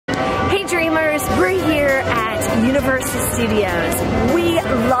Universal Studios. We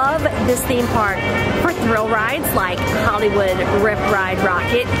love this theme park for thrill rides like Hollywood Rip Ride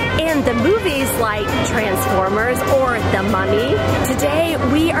Rockit and the movies like Transformers or The Mummy. Today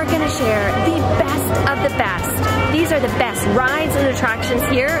we are going to share the best of the best. These are the best rides and attractions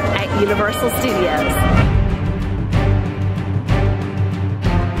here at Universal Studios.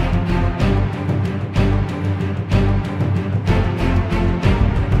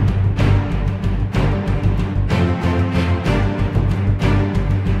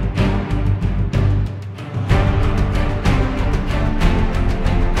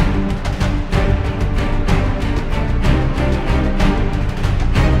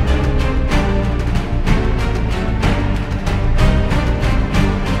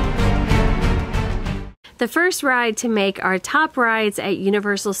 The first ride to make our top rides at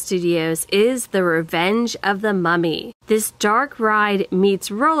Universal Studios is the Revenge of the Mummy. This dark ride meets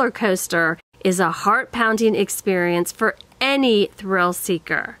roller coaster is a heart-pounding experience for any thrill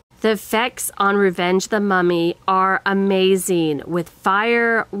seeker. The effects on Revenge the Mummy are amazing, with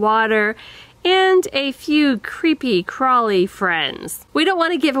fire, water, and a few creepy, crawly friends. We don't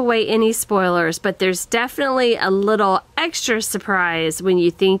want to give away any spoilers, but there's definitely a little extra surprise when you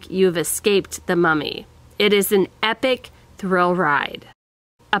think you've escaped the mummy. It is an epic thrill ride.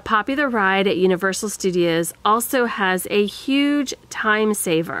 A popular ride at Universal Studios also has a huge time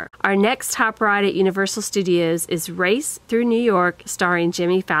saver. Our next top ride at Universal Studios is Race Through New York, starring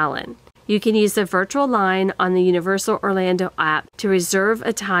Jimmy Fallon. You can use the virtual line on the Universal Orlando app to reserve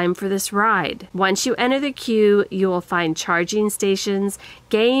a time for this ride. Once you enter the queue, you will find charging stations,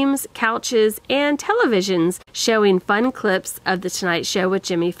 games, couches, and televisions showing fun clips of The Tonight Show with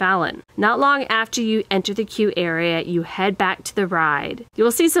Jimmy Fallon. Not long after you enter the queue area, you head back to the ride. You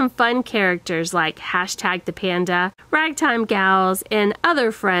will see some fun characters like #ThePanda, Ragtime Gals, and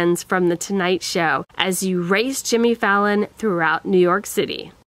other friends from The Tonight Show as you race Jimmy Fallon throughout New York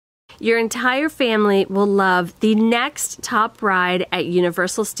City. Your entire family will love the next top ride at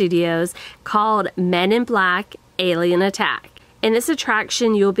Universal Studios called Men in Black Alien Attack. In this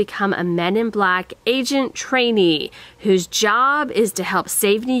attraction, you'll become a Men in Black agent trainee whose job is to help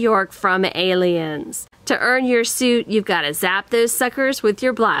save New York from aliens. To earn your suit, you've got to zap those suckers with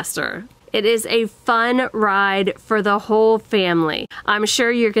your blaster. It is a fun ride for the whole family. I'm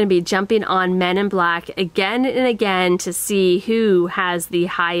sure you're going to be jumping on Men in Black again and again to see who has the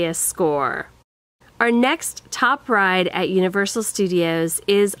highest score. Our next top ride at Universal Studios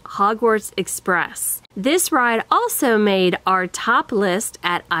is Hogwarts Express. This ride also made our top list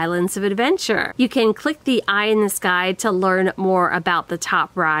at Islands of Adventure. You can click the eye in the sky to learn more about the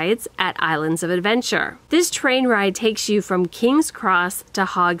top rides at Islands of Adventure. This train ride takes you from King's Cross to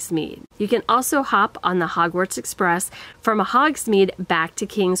Hogsmeade. You can also hop on the Hogwarts Express from Hogsmeade back to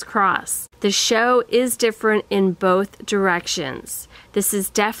King's Cross. The show is different in both directions. This is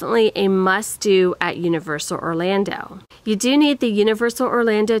definitely a must-do at Universal Orlando. You do need the Universal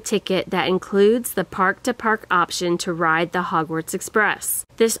Orlando ticket that includes the park-to-park option to ride the Hogwarts Express.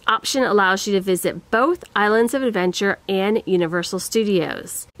 This option allows you to visit both Islands of Adventure and Universal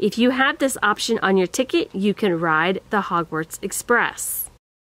Studios. If you have this option on your ticket, you can ride the Hogwarts Express.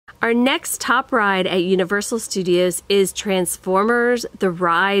 Our next top ride at Universal Studios is Transformers: The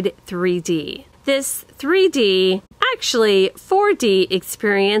Ride 3D. This 3D, actually 4D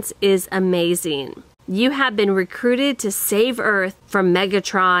experience is amazing. You have been recruited to save Earth from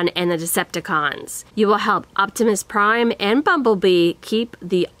Megatron and the Decepticons. You will help Optimus Prime and Bumblebee keep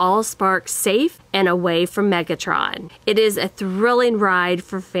the Allspark safe and away from Megatron. It is a thrilling ride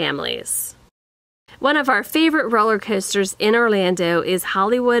for families. One of our favorite roller coasters in Orlando is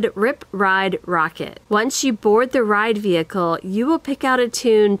Hollywood Rip Ride Rockit. Once you board the ride vehicle, you will pick out a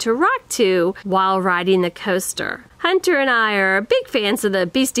tune to rock to while riding the coaster. Hunter and I are big fans of the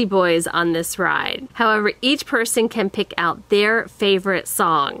Beastie Boys on this ride. However, each person can pick out their favorite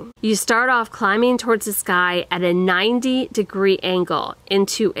song. You start off climbing towards the sky at a 90-degree angle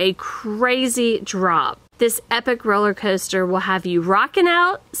into a crazy drop. This epic roller coaster will have you rocking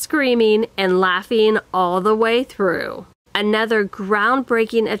out, screaming, and laughing all the way through. Another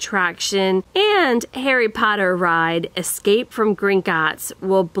groundbreaking attraction and Harry Potter ride, Escape from Gringotts,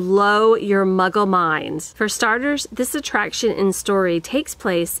 will blow your muggle minds. For starters, this attraction and story takes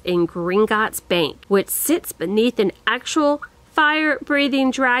place in Gringotts Bank, which sits beneath an actual fire-breathing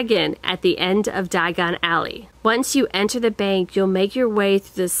dragon at the end of Diagon Alley. Once you enter the bank, you'll make your way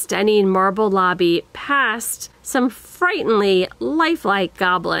through the stunning marble lobby past some frighteningly lifelike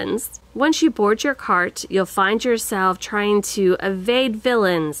goblins. Once you board your cart, you'll find yourself trying to evade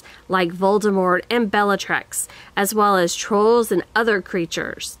villains like Voldemort and Bellatrix, as well as trolls and other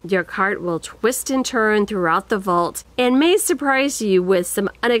creatures. Your cart will twist and turn throughout the vault and may surprise you with some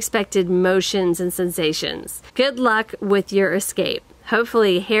unexpected motions and sensations. Good luck with your escape.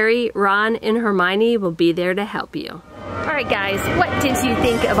 Hopefully Harry, Ron, and Hermione will be there to help you. Alright guys, what did you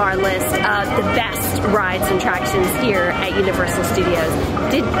think of our list of the best rides and attractions here at Universal Studios?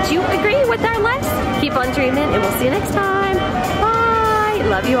 Did you agree with our list? Keep on dreaming and we'll see you next time. Bye!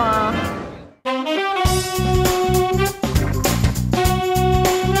 Love you all.